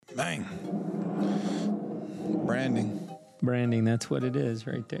Bang. Branding, that's what it is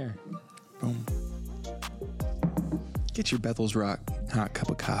right there. Boom. Get your Bethel's Rock hot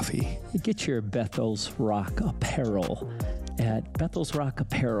cup of coffee. Get your Bethel's Rock apparel at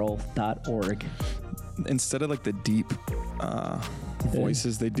bethelsrockapparel.org. Instead of like the deep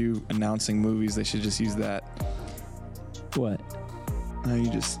voices they do announcing movies, they should just use that. What?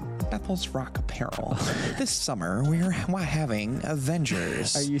 Bethel's Rock Apparel. This summer, we're having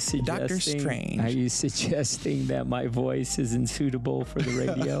Avengers. Are you suggesting Doctor Strange? Are you suggesting that my voice isn't suitable for the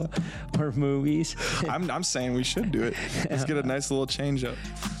radio or movies? I'm saying we should do it. Let's get a nice little change up.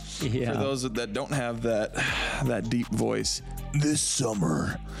 Yeah. For those that don't have that deep voice this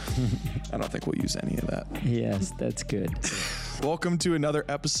summer. I don't think we'll use any of that. Yes, that's good. Welcome to another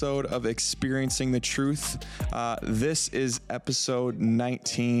episode of Experiencing the Truth. This is episode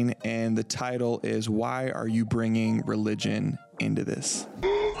 19, and the title is Why Are You Bringing Religion into This?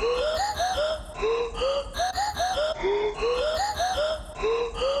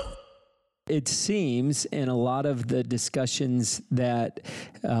 It seems in a lot of the discussions that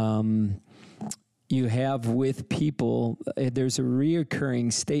you have with people, there's a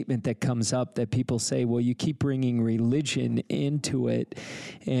reoccurring statement that comes up that people say, well, you keep bringing religion into it.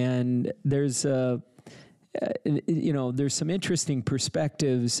 And there's there's some interesting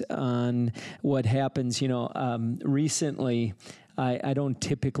perspectives on what happens. Recently, I don't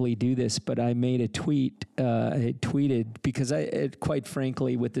typically do this, but I made a tweet. I tweeted because quite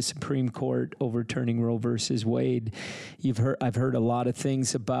frankly, with the Supreme Court overturning Roe versus Wade, I've heard a lot of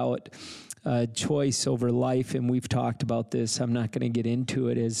things about choice over life, and we've talked about this. I'm not going to get into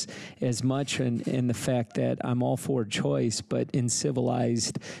it as much, and the fact that I'm all for choice, but in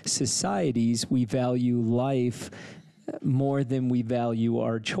civilized societies, we value life more than we value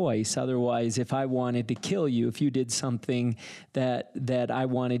our choice. Otherwise, if I wanted to kill you, if you did something that I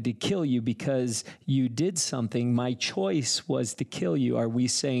wanted to kill you because you did something, my choice was to kill you. Are we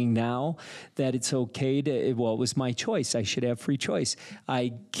saying now that it's okay to, well, it was my choice. I should have free choice.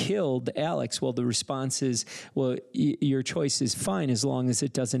 I killed Alex. Well, the response is, well, your choice is fine as long as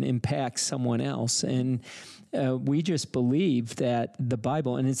it doesn't impact someone else. And we just believe that the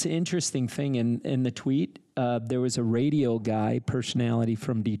Bible, and it's an interesting thing in the tweet, there was a radio guy, personality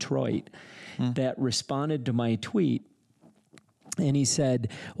from Detroit, that responded to my tweet. And he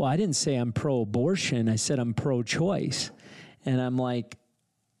said, well, I didn't say I'm pro-abortion. I said I'm pro-choice. And I'm like,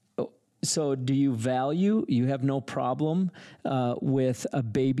 so do you have no problem with a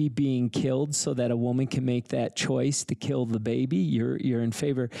baby being killed so that a woman can make that choice to kill the baby? You're in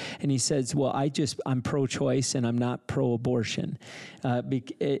favor. And he says, well, I'm pro-choice and I'm not pro-abortion.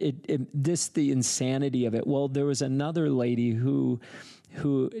 The insanity of it. Well, there was another lady who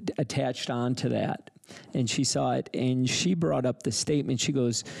attached on to that. And she saw it, and she brought up the statement. She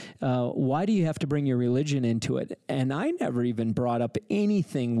goes, why do you have to bring your religion into it? And I never even brought up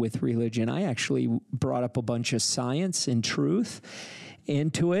anything with religion. I actually brought up a bunch of science and truth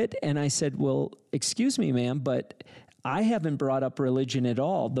into it. And I said, well, excuse me, ma'am, but I haven't brought up religion at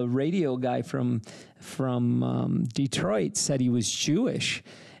all. The radio guy from Detroit said he was Jewish.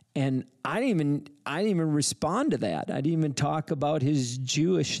 And I didn't even respond to that. I didn't even talk about his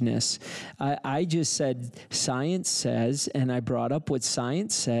Jewishness. I just said science says, and I brought up what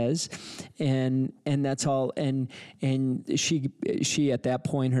science says, and that's all. And she at that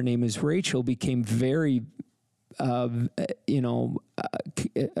point, her name is Rachel, became very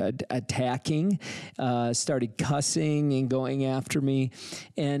attacking, started cussing and going after me.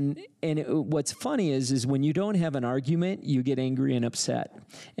 And what's funny is when you don't have an argument, you get angry and upset,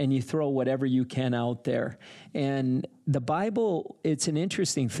 and you throw whatever you can out there. And the Bible, it's an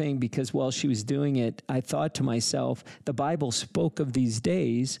interesting thing because while she was doing it, I thought to myself, the Bible spoke of these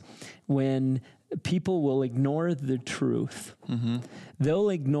days when people will ignore the truth. Mm-hmm. They'll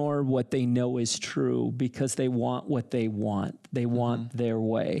ignore what they know is true because they want what they want. They want their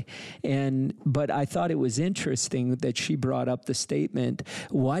way. But I thought it was interesting that she brought up the statement,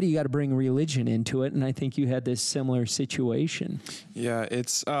 why do you got to bring religion into it? And I think you had this similar situation. Yeah,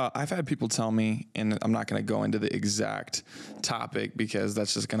 it's, I've had people tell me, and I'm not going to go into the exact topic because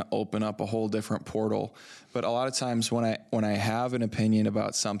that's just going to open up a whole different portal. But a lot of times when I have an opinion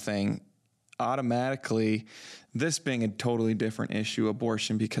about something, automatically, this being a totally different issue,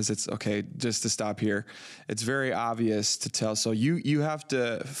 abortion, because it's okay, just to stop here, it's very obvious to tell. So you have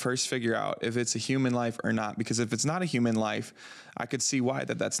to first figure out if it's a human life or not, because if it's not a human life, I could see why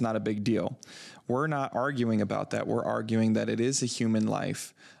that's not a big deal. We're not arguing about that. We're arguing that it is a human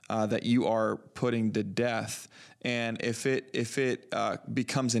life that you are putting to death. And if it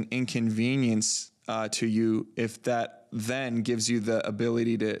becomes an inconvenience to you, if that then gives you the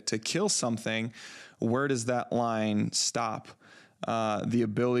ability to kill something, where does that line stop? The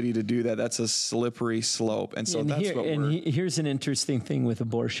ability to do that, that's a slippery slope. And so here's an interesting thing with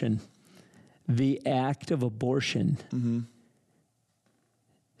abortion. The act of abortion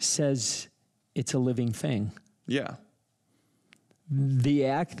says it's a living thing. Yeah. The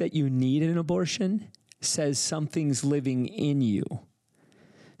act that you need an abortion says something's living in you.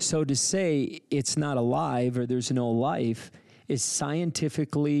 So to say it's not alive or there's no life is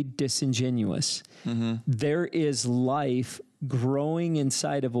scientifically disingenuous. There is life growing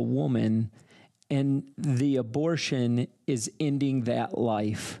inside of a woman, and the abortion is ending that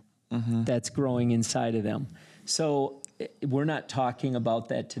life that's growing inside of them. So we're not talking about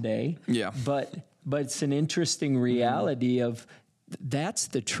that today. Yeah. But it's an interesting reality of that's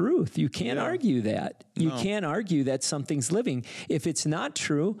the truth. You can't argue that. You can't argue that something's living. If it's not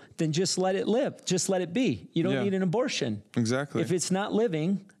true, then just let it live. Just let it be. You don't need an abortion. Exactly. If it's not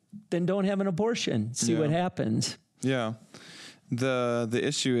living, then don't have an abortion. See what happens. Yeah. The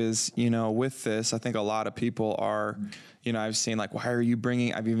issue is, with this, I think a lot of people are, I've seen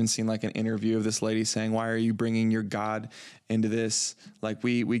I've even seen an interview of this lady saying, why are you bringing your God into this?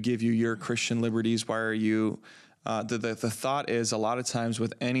 We give you your Christian liberties. Why are you, the thought is a lot of times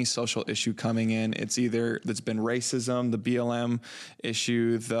with any social issue coming in, it's either that's been racism, the BLM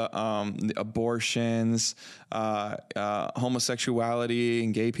issue, the abortions, homosexuality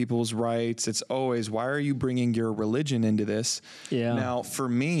and gay people's rights. It's always, why are you bringing your religion into this? Yeah. Now, for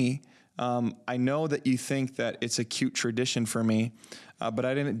me, I know that you think that it's a cute tradition for me, but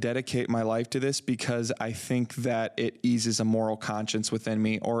I didn't dedicate my life to this because I think that it eases a moral conscience within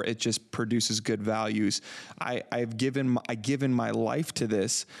me, or it just produces good values. I've given my life to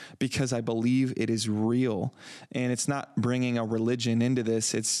this because I believe it is real, and it's not bringing a religion into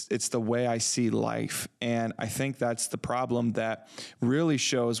this. It's the way I see life, and I think that's the problem that really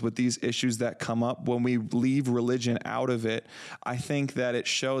shows with these issues that come up when we leave religion out of it. I think that it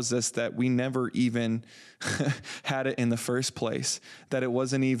shows us that we never even had it in the first place, that it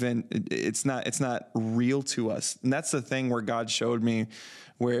wasn't even, it's not real to us. And that's the thing where God showed me,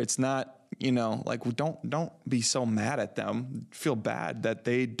 where it's not, don't be so mad at them. Feel bad that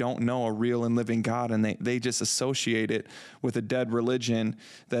they don't know a real and living God, and they just associate it with a dead religion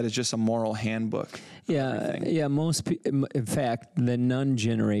that is just a moral handbook. Yeah. In fact, the None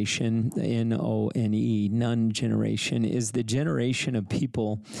generation, None, None generation, is the generation of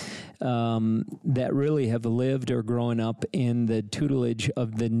people that really have lived or grown up in the tutelage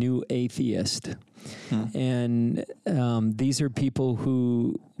of the new atheist. And these are people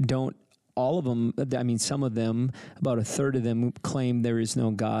who don't, all of them, some of them, about a third of them claim there is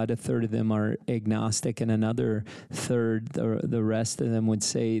no God, a third of them are agnostic, and another third, the rest of them would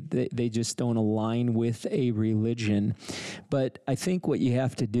say they just don't align with a religion. But I think what you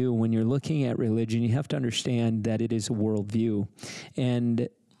have to do when you're looking at religion, you have to understand that it is a worldview. And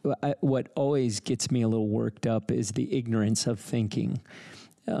what always gets me a little worked up is the ignorance of thinking.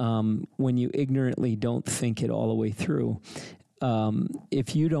 When you ignorantly don't think it all the way through.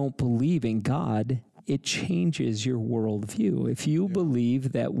 If you don't believe in God, it changes your worldview. If you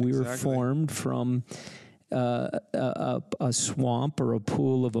believe that we're formed from a swamp or a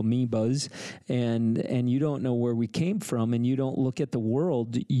pool of amoebas, and you don't know where we came from, and you don't look at the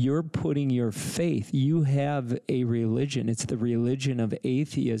world, you're putting your faith. You have a religion. It's the religion of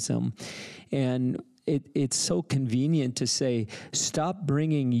atheism. And it's so convenient to say, stop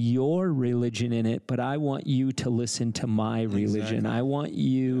bringing your religion in it, but I want you to listen to my religion. Exactly. I want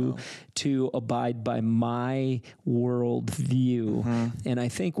you to abide by my worldview. And I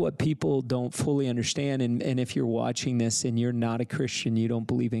think what people don't fully understand, and if you're watching this and you're not a Christian, you don't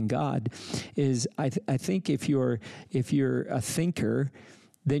believe in God, is I think if you're a thinker,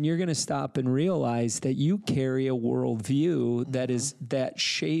 then you're going to stop and realize that you carry a worldview that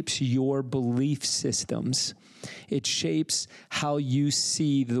shapes your belief systems. It shapes how you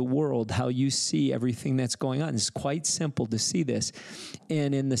see the world, how you see everything that's going on. It's quite simple to see this.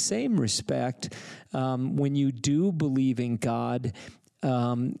 And in the same respect, when you do believe in God,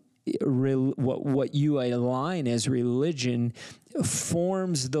 what you align as religion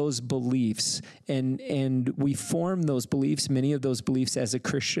forms those beliefs, and we form those beliefs. Many of those beliefs as a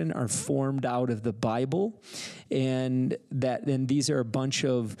Christian are formed out of the Bible, and these are a bunch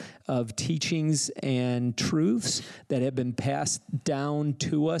of teachings and truths that have been passed down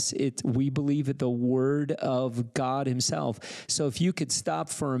to us. We believe at the Word of God Himself. So if you could stop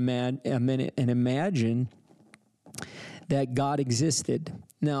for a minute and imagine that God existed,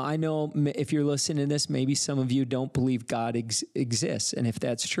 Now, I know if you're listening to this, maybe some of you don't believe God exists. And if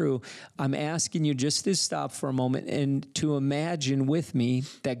that's true, I'm asking you just to stop for a moment and to imagine with me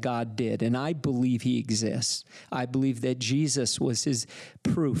that God did. And I believe he exists. I believe that Jesus was his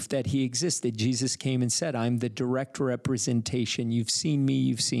proof that he existed. Jesus came and said, I'm the direct representation. You've seen me,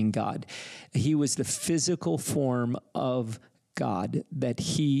 you've seen God. He was the physical form of God, that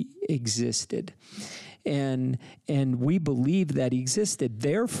he existed. And we believe that he existed.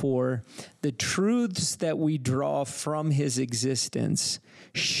 Therefore, the truths that we draw from his existence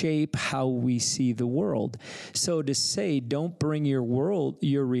shape how we see the world. So to say, don't bring your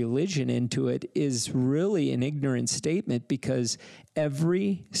religion into it is really an ignorant statement, because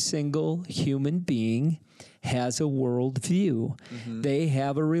every single human being has a worldview. Mm-hmm. They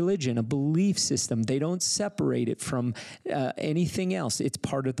have a religion, a belief system. They don't separate it from anything else. It's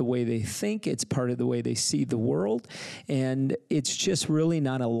part of the way they think. It's part of the way they see the world. And it's just really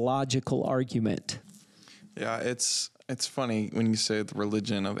not a logical argument. Yeah, it's funny when you say the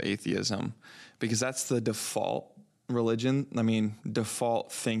religion of atheism, because that's the default religion. I mean,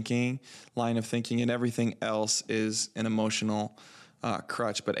 default thinking, line of thinking, and everything else is an emotional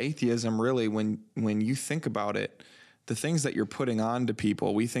crutch. But atheism, really, when you think about it, the things that you're putting on to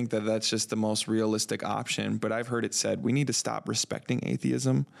people, we think that that's just the most realistic option. But I've heard it said we need to stop respecting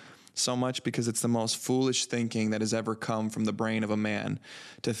atheism so much, because it's the most foolish thinking that has ever come from the brain of a man,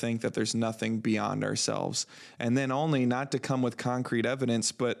 to think that there's nothing beyond ourselves. And then only not to come with concrete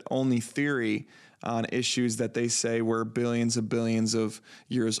evidence, but only theory on issues that they say were billions of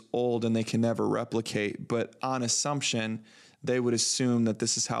years old and they can never replicate. But on assumption, they would assume that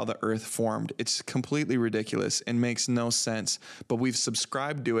this is how the earth formed. It's completely ridiculous and makes no sense, but we've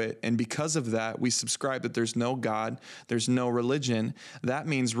subscribed to it. And because of that, we subscribe that there's no God, there's no religion. That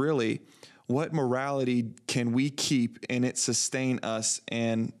means really, what morality can we keep and it sustain us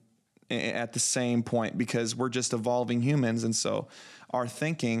and at the same point? Because we're just evolving humans. And so our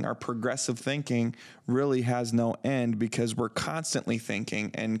thinking, our progressive thinking, really has no end, because we're constantly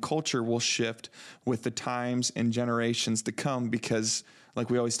thinking, and culture will shift with the times and generations to come. Because like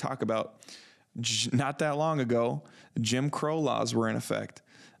we always talk about, not that long ago, Jim Crow laws were in effect.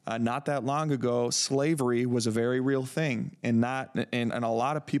 Not that long ago, slavery was a very real thing, and a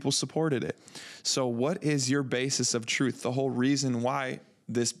lot of people supported it. So what is your basis of truth? The whole reason why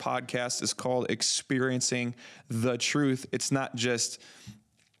this podcast is called Experiencing the Truth. It's not just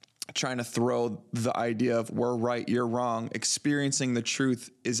trying to throw the idea of we're right, you're wrong. Experiencing the truth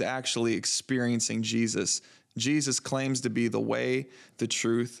is actually experiencing Jesus. Jesus claims to be the way, the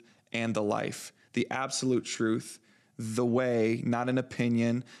truth, and the life. The absolute truth, the way, not an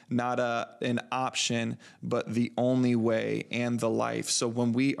opinion, not an option, but the only way and the life. So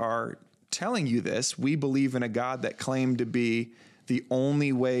when we are telling you this, we believe in a God that claimed to be the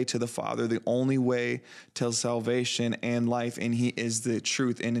only way to the Father, the only way to salvation and life, and he is the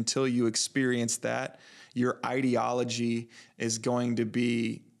truth. And until you experience that, your ideology is going to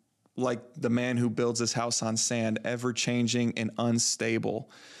be like the man who builds his house on sand, ever-changing and unstable.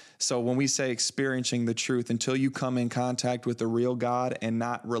 So when we say experiencing the truth, until you come in contact with the real God and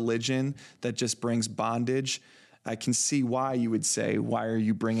not religion that just brings bondage, I can see why you would say, why are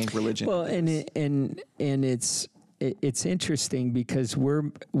you bringing religion? Well, and it's interesting, because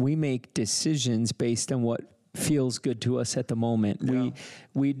we make decisions based on what feels good to us at the moment. Yeah.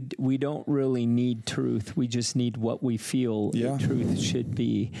 We don't really need truth. We just need what we feel truth should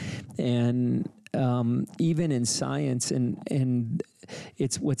be. And even in science, and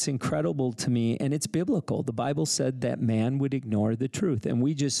it's what's incredible to me, and it's biblical. The Bible said that man would ignore the truth. And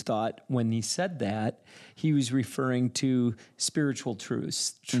we just thought when he said that, he was referring to spiritual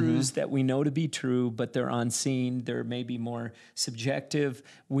truths that we know to be true, but they're unseen. They're maybe more subjective.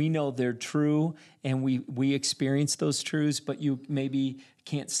 We know they're true, and we experience those truths, but you maybe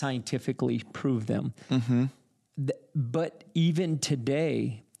can't scientifically prove them. Mm-hmm. But even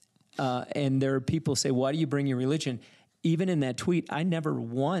today, and there are people say, why do you bring your religion? Even in that tweet, I never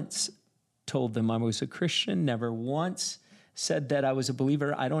once told them I was a Christian, never once said that I was a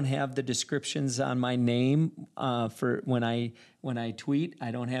believer. I don't have the descriptions on my name for when I tweet.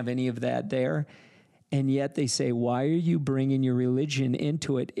 I don't have any of that there. And yet they say, why are you bringing your religion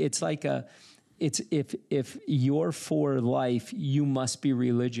into it? It's like if you're for life, you must be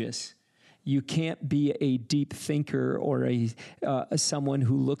religious. You can't be a deep thinker or someone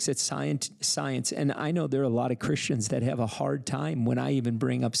who looks at science. And I know there are a lot of Christians that have a hard time when I even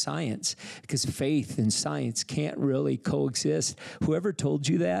bring up science, because faith and science can't really coexist. Whoever told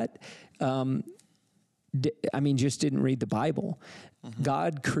you that, just didn't read the Bible. Mm-hmm.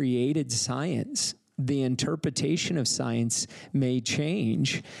 God created science the interpretation of science may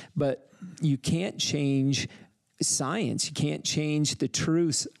change, but you can't change science. You can't change the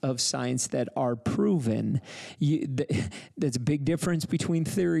truths of science that are proven. There's a big difference between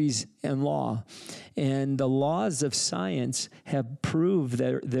theories and law. And the laws of science have proved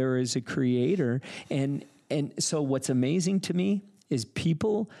that there is a creator. And so what's amazing to me is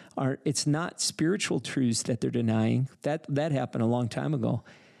it's not spiritual truths that they're denying. That happened a long time ago.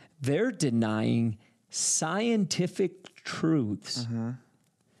 They're denying scientific truths,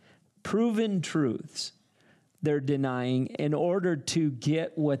 proven truths. They're denying in order to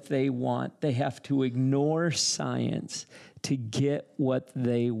get what they want. They have to ignore science to get what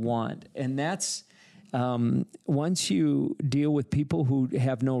they want. And that's, once you deal with people who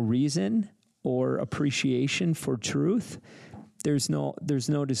have no reason or appreciation for truth, there's no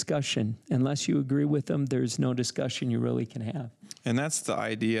discussion. Unless you agree with them, there's no discussion you really can have. And that's the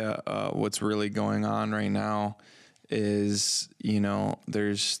idea. What's really going on right now is,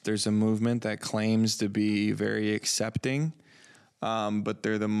 there's a movement that claims to be very accepting, but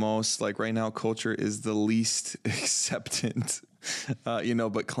they're the most, like right now, culture is the least acceptant,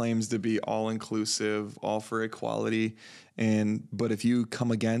 but claims to be all inclusive, all for equality. But if you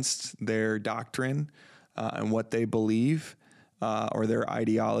come against their doctrine and what they believe, or their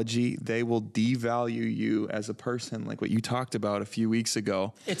ideology, they will devalue you as a person, like what you talked about a few weeks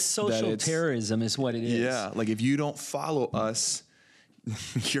ago. It's social terrorism is what it is. Yeah, like if you don't follow us,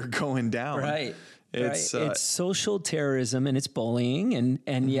 you're going down. Right. It's social terrorism and it's bullying,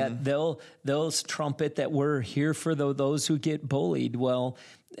 and yet they'll trumpet that we're here for those who get bullied. Well,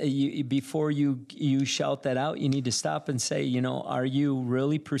 before you shout that out, you need to stop and say, are you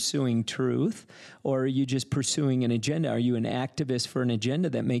really pursuing truth, or are you just pursuing an agenda? Are you an activist for an agenda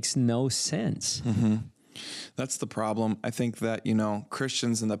that makes no sense? Mm-hmm. That's the problem. I think that,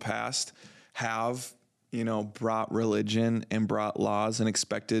 Christians in the past have, brought religion and brought laws and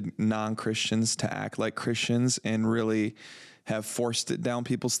expected non-Christians to act like Christians and really have forced it down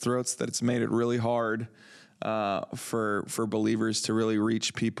people's throats, that it's made it really hard for believers to really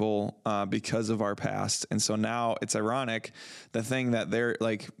reach people because of our past. And so now it's ironic. The thing that they're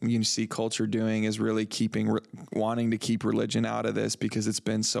like, you see culture doing is really wanting to keep religion out of this because it's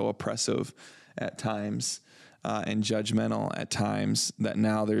been so oppressive at times and judgmental at times that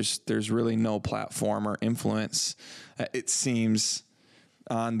now there's really no platform or influence, it seems,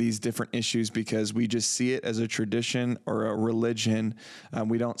 on these different issues because we just see it as a tradition or a religion.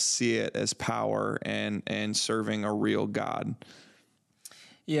 We don't see it as power and serving a real God.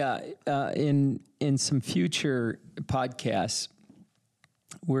 Yeah. In some future podcasts,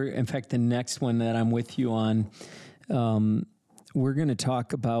 in fact, the next one that I'm with you on, we're going to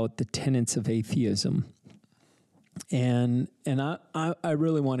talk about the tenets of atheism. And I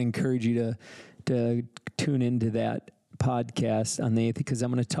really want to encourage you to tune into that podcast on the atheist, because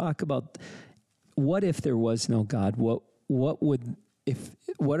I'm going to talk about what if there was no God? What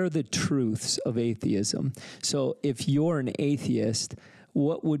are the truths of atheism? So if you're an atheist,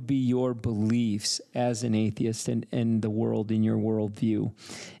 what would be your beliefs as an atheist and the world in your worldview?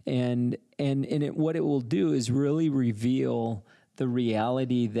 And what it will do is really reveal the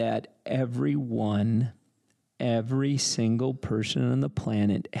reality that every single person on the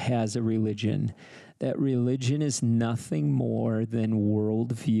planet has a religion. That religion is nothing more than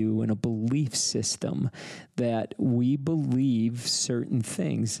worldview and a belief system, that we believe certain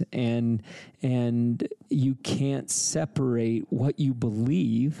things, and you can't separate what you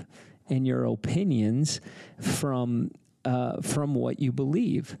believe and your opinions from what you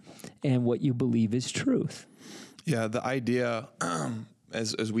believe, and what you believe is truth. Yeah, the idea,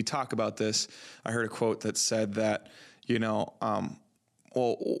 as we talk about this, I heard a quote that said that,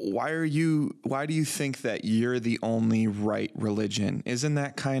 well, why do you think that you're the only right religion? Isn't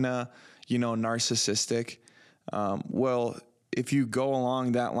that kind of, narcissistic? Well, if you go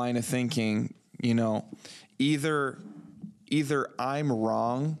along that line of thinking, either I'm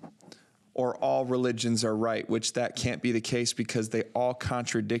wrong or all religions are right, which that can't be the case because they all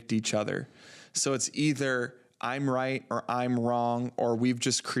contradict each other. So it's either I'm right or I'm wrong, or we've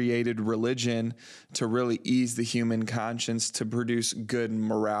just created religion to really ease the human conscience to produce good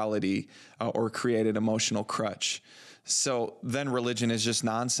morality or create an emotional crutch. So then religion is just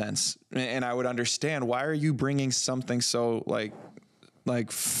nonsense. And I would understand, why are you bringing something so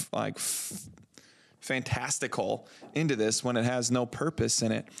fantastical into this when it has no purpose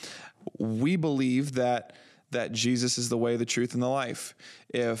in it? We believe that Jesus is the way, the truth, and the life.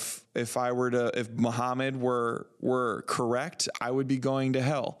 If Muhammad were correct, I would be going to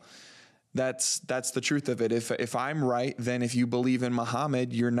hell. That's the truth of it. If I'm right, then if you believe in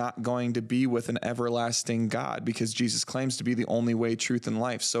Muhammad, you're not going to be with an everlasting God, because Jesus claims to be the only way, truth, and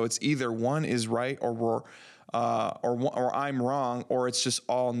life. So it's either one is right or I'm wrong, or it's just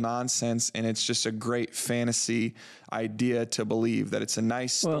all nonsense, and it's just a great fantasy idea to believe that it's a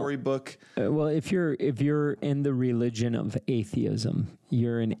nice storybook. Well, if you're in the religion of atheism,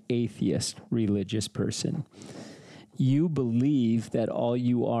 you're an atheist religious person. You believe that all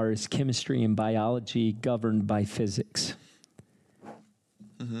you are is chemistry and biology governed by physics.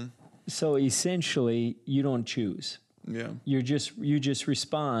 Mm-hmm. So essentially, you don't choose. Yeah. You just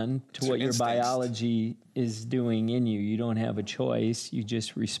respond to what your biology is doing in you. You don't have a choice. You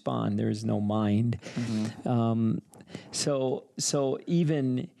just respond. There is no mind. Mm-hmm. So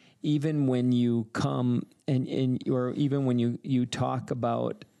even when you come or even when you talk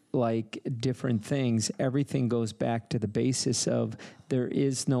about like different things, everything goes back to the basis of there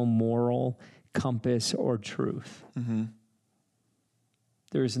is no moral compass or truth. Mm-hmm.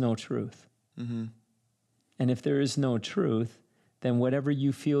 There is no truth. Mm-hmm. And if there is no truth, then whatever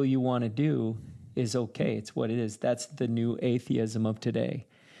you feel you want to do is okay. It's what it is. That's the new atheism of today.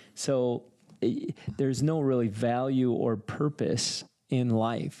 So there's no really value or purpose in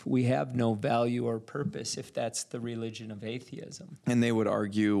life. We have no value or purpose if that's the religion of atheism. And they would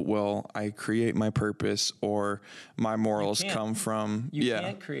argue, well, I create my purpose, or my morals come from... You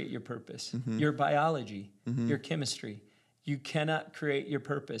can't create your purpose. Mm-hmm. Your biology, mm-hmm. your chemistry. You cannot create your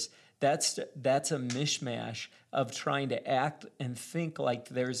purpose. That's a mishmash of trying to act and think like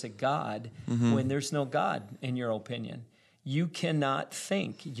there's a God mm-hmm. when there's no God, in your opinion. You cannot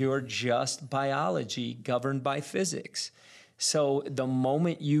think. You're just biology governed by physics. So the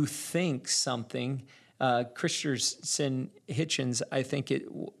moment you think something, Christensen Hitchens, I think it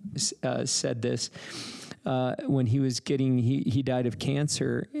said this when he was he died of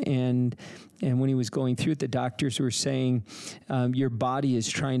cancer, and when he was going through it, the doctors were saying your body is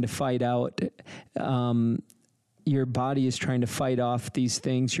trying to fight out. Your body is trying to fight off these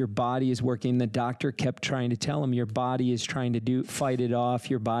things. Your body is working. The doctor kept trying to tell him, your body is trying to fight it off.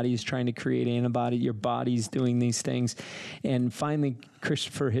 Your body is trying to create antibody. Your body's doing these things. And finally,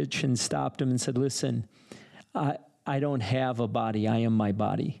 Christopher Hitchens stopped him and said, listen, I don't have a body. I am my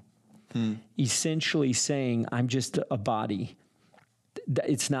body. Essentially saying, I'm just a body.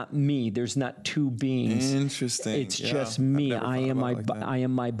 It's not me. There's not two beings. Interesting. It's just me. I am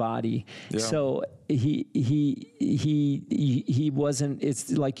my body. Yeah. So he wasn't.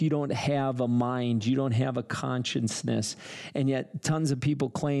 It's like you don't have a mind. You don't have a consciousness, and yet tons of people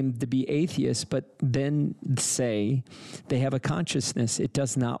claim to be atheists, but then say they have a consciousness. It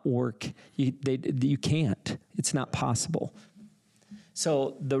does not work. You can't. It's not possible.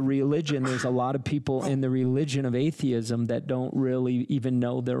 So the religion, there's a lot of people in the religion of atheism that don't really even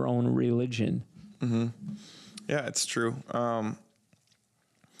know their own religion. Mm-hmm. Yeah, it's true. I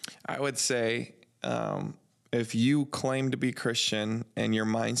would say if you claim to be Christian and your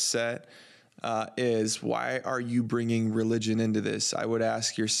mindset is, why are you bringing religion into this? I would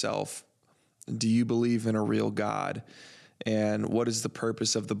ask yourself, do you believe in a real God? And what is the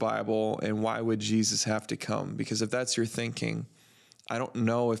purpose of the Bible? And why would Jesus have to come? Because if that's your thinking, I don't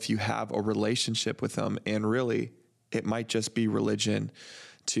know if you have a relationship with him, and really it might just be religion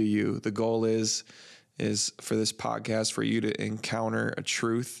to you. The goal is for this podcast, for you to encounter a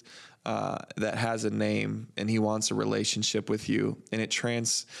truth that has a name, and he wants a relationship with you. And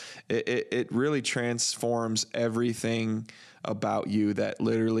it really transforms everything about you. That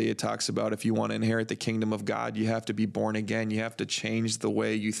literally it talks about, if you want to inherit the kingdom of God, you have to be born again. You have to change the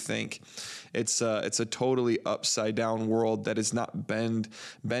way you think. It's a totally upside down world that is not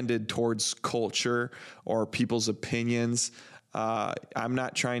bended towards culture or people's opinions. We're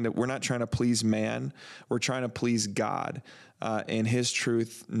not trying to please man. We're trying to please God. And his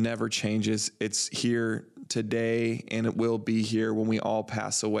truth never changes. It's here today, and it will be here when we all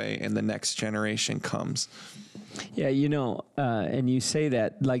pass away and the next generation comes. Yeah, and you say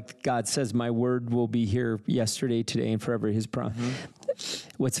that like God says, my word will be here yesterday, today, and forever, his promise. Mm-hmm.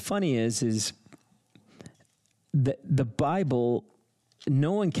 What's funny is the Bible,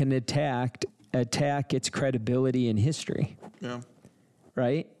 no one can attack its credibility in history. Yeah.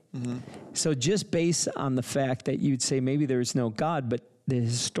 Right? Mm-hmm. So just based on the fact that you'd say maybe there's no God, but the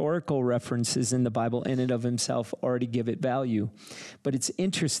historical references in the Bible in and of himself already give it value. But it's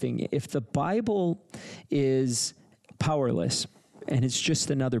interesting. If the Bible is powerless and it's just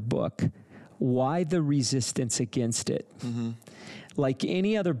another book, why the resistance against it? Mm-hmm. Like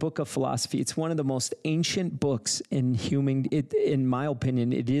any other book of philosophy, it's one of the most ancient books in in my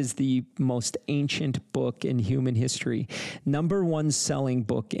opinion, it is the most ancient book in human history. Number one selling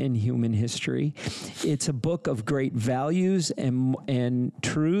book in human history. It's a book of great values and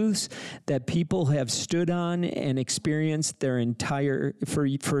truths that people have stood on and experienced their entire,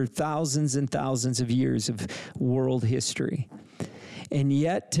 for thousands and thousands of years of world history. And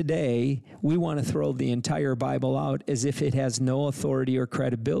yet today, we want to throw the entire Bible out as if it has no authority or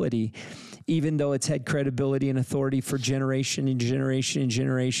credibility, even though it's had credibility and authority for generation and generation and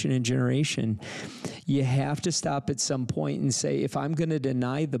generation and generation. You have to stop at some point and say, if I'm going to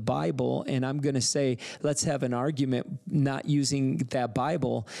deny the Bible and I'm going to say, let's have an argument not using that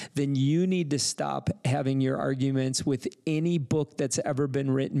Bible, then you need to stop having your arguments with any book that's ever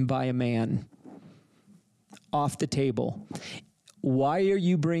been written by a man. Off the table. Why are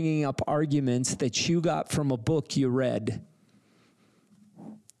you bringing up arguments that you got from a book you read?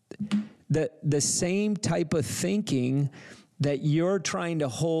 The same type of thinking that you're trying to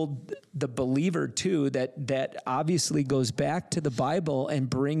hold the believer to, that obviously goes back to the Bible and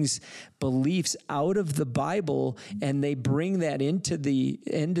brings beliefs out of the Bible, and they bring that into the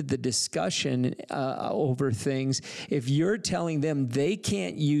discussion over things. If you're telling them they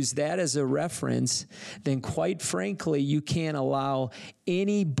can't use that as a reference, then quite frankly, you can't allow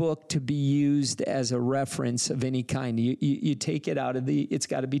any book to be used as a reference of any kind. You take it out of it's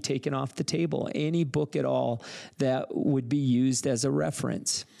got to be taken off the table. Any book at all that would be used as a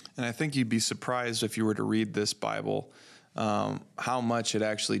reference. And I think you'd be surprised if you were to read this Bible, how much it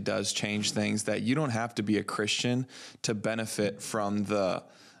actually does change things, that you don't have to be a Christian to benefit from the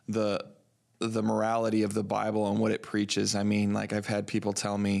morality of the Bible and what it preaches. I mean, like, I've had people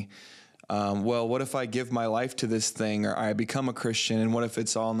tell me, well, what if I give my life to this thing, or I become a Christian, and what if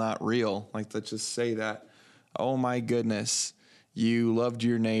it's all not real? Like, let's just say that. Oh my goodness, you loved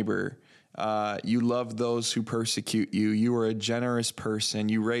your neighbor. You love those who persecute you. You were a generous person.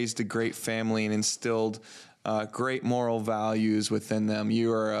 You raised a great family and instilled great moral values within them.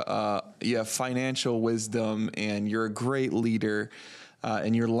 You have financial wisdom, and you're a great leader,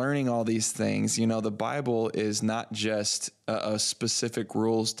 and you're learning all these things. You know, the Bible is not just a specific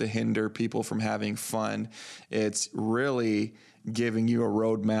rules to hinder people from having fun. It's really giving you a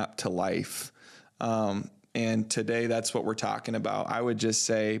roadmap to life. And today, that's what we're talking about. I would just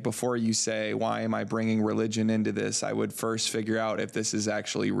say, before you say, why am I bringing religion into this? I would first figure out if this is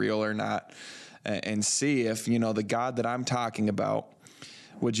actually real or not, and see if, the God that I'm talking about,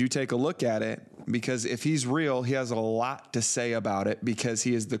 would you take a look at it? Because if he's real, he has a lot to say about it, because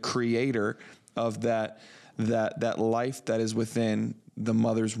he is the creator of that life that is within the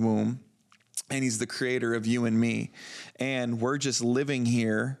mother's womb. And he's the creator of you and me. And we're just living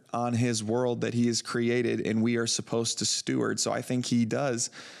here on his world that he has created, and we are supposed to steward. So I think he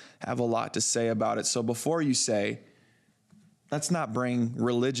does have a lot to say about it. So before you say, let's not bring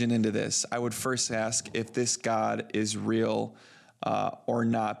religion into this, I would first ask if this God is real or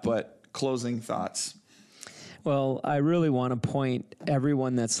not. But closing thoughts. Well, I really want to point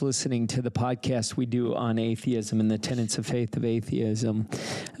everyone that's listening to the podcast we do on atheism and the tenets of faith of atheism,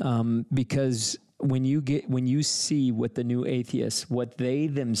 because when you see what the new atheists, what they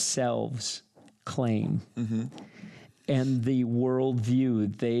themselves claim, mm-hmm. and the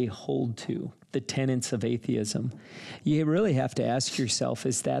worldview they hold to, the tenets of atheism, you really have to ask yourself,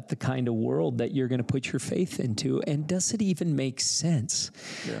 is that the kind of world that you're going to put your faith into? And does it even make sense?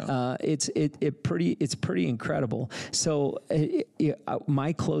 Yeah. It's pretty incredible. So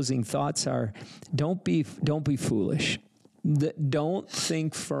my closing thoughts are, don't be foolish. Don't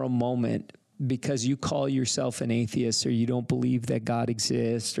think for a moment, because you call yourself an atheist, or you don't believe that God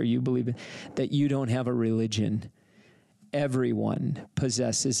exists, or you believe that you don't have a religion. Everyone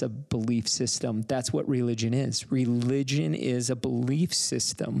possesses a belief system. That's what religion is. Religion is a belief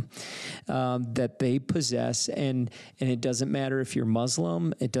system that they possess, and it doesn't matter if you're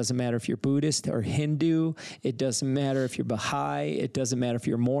Muslim, it doesn't matter if you're Buddhist or Hindu, it doesn't matter if you're Baha'i, it doesn't matter if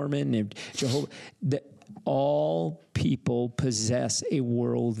you're Mormon, if Jehovah. All people possess a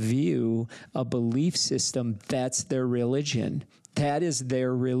worldview, a belief system. That's their religion. That is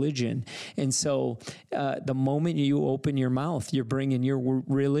their religion. And so the moment you open your mouth, you're bringing your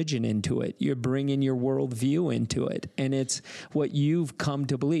religion into it. You're bringing your worldview into it. And it's what you've come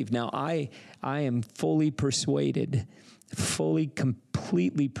to believe. Now, I am fully persuaded,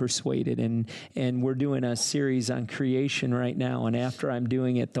 completely persuaded. And we're doing a series on creation right now. And after I'm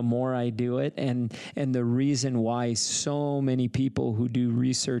doing it, the more I do it. And the reason why so many people who do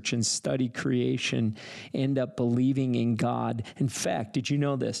research and study creation end up believing in God. In fact, did you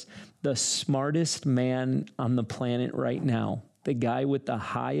know this? The smartest man on the planet right now, the guy with the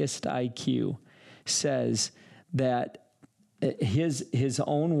highest IQ, says that his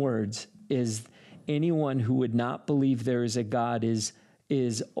own words is, anyone who would not believe there is a God is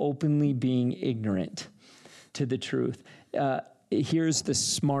openly being ignorant to the truth. Here's the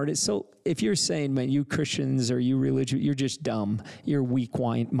smartest. So if you're saying, man, you Christians or you religious, you're just dumb, you're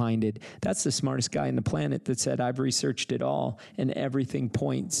weak-minded, that's the smartest guy on the planet that said, I've researched it all, and everything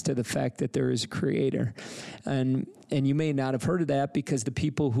points to the fact that there is a creator. And you may not have heard of that because the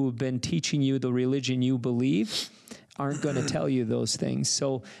people who have been teaching you the religion you believe aren't going to tell you those things.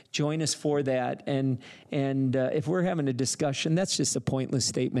 So join us for that. And if we're having a discussion, that's just a pointless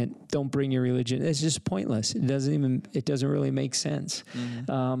statement. Don't bring your religion. It's just pointless. It doesn't really make sense,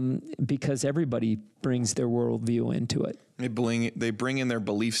 because everybody brings their worldview into it. They bring in their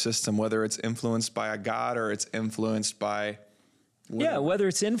belief system, whether it's influenced by a God or it's influenced by Yeah, whether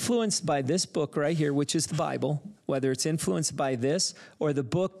it's influenced by this book right here, which is the Bible, whether it's influenced by this or the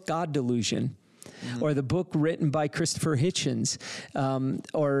book God Delusion, or the book written by Christopher Hitchens,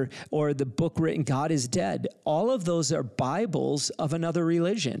 or the book written God is Dead. All of those are Bibles of another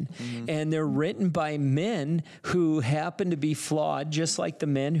religion, and they're written by men who happen to be flawed, just like the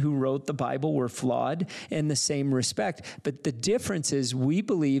men who wrote the Bible were flawed in the same respect. But the difference is we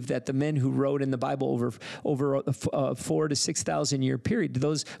believe that the men who wrote in the Bible over a 4,000 to 6,000 year period,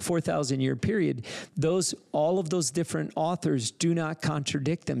 those 4,000 year period, all of those different authors do not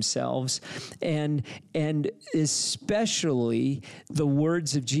contradict themselves, and especially the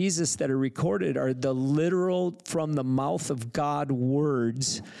words of Jesus that are recorded are the literal from the mouth of God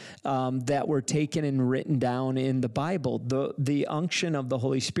words that were taken and written down in the Bible. The unction of the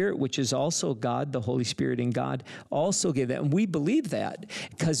Holy Spirit, which is also God, the Holy Spirit in God, also gave that. And we believe that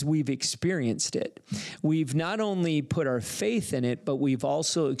because we've experienced it. We've not only put our faith in it, but we've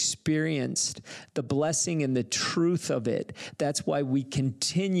also experienced the blessing and the truth of it. That's why we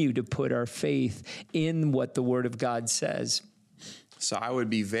continue to put our faith in what the Word of God says. So I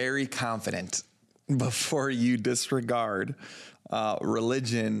would be very confident before you disregard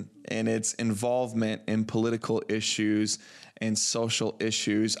religion and its involvement in political issues and social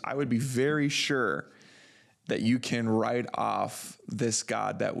issues. I would be very sure that you can write off this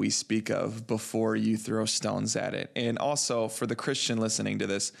God that we speak of before you throw stones at it. And also for the Christian listening to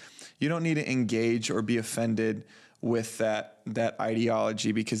this, you don't need to engage or be offended with that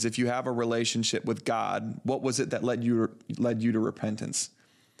ideology, because if you have a relationship with God, what was it that led you to repentance?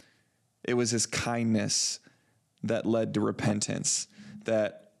 It was his kindness that led to repentance,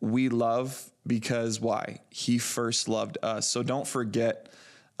 that we love because why? He first loved us. So don't forget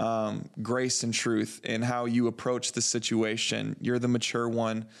grace and truth in how you approach the situation. You're the mature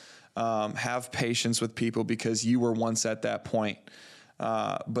one. Have patience with people because you were once at that point.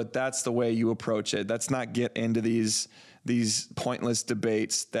 But that's the way you approach it. Let's not get into these pointless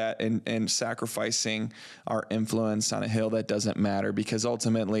debates and sacrificing our influence on a hill that doesn't matter, because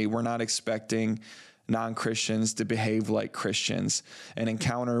ultimately we're not expecting non-Christians to behave like Christians. An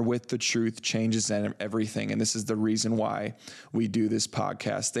encounter with the truth changes everything. And this is the reason why we do this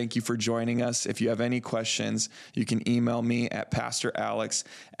podcast. Thank you for joining us. If you have any questions, you can email me at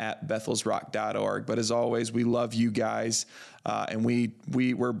pastoralex@bethelsrock.org. But as always, we love you guys. And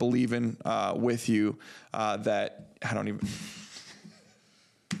we're believing with you that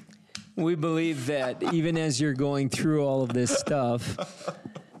we believe that even as you're going through all of this stuff,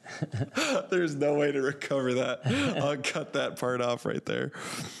 there's no way to recover that. I'll cut that part off right there.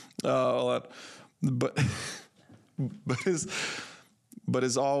 But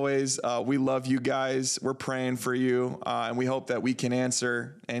as always, we love you guys. We're praying for you, and we hope that we can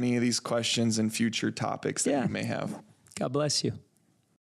answer any of these questions and future topics that you may have. God bless you.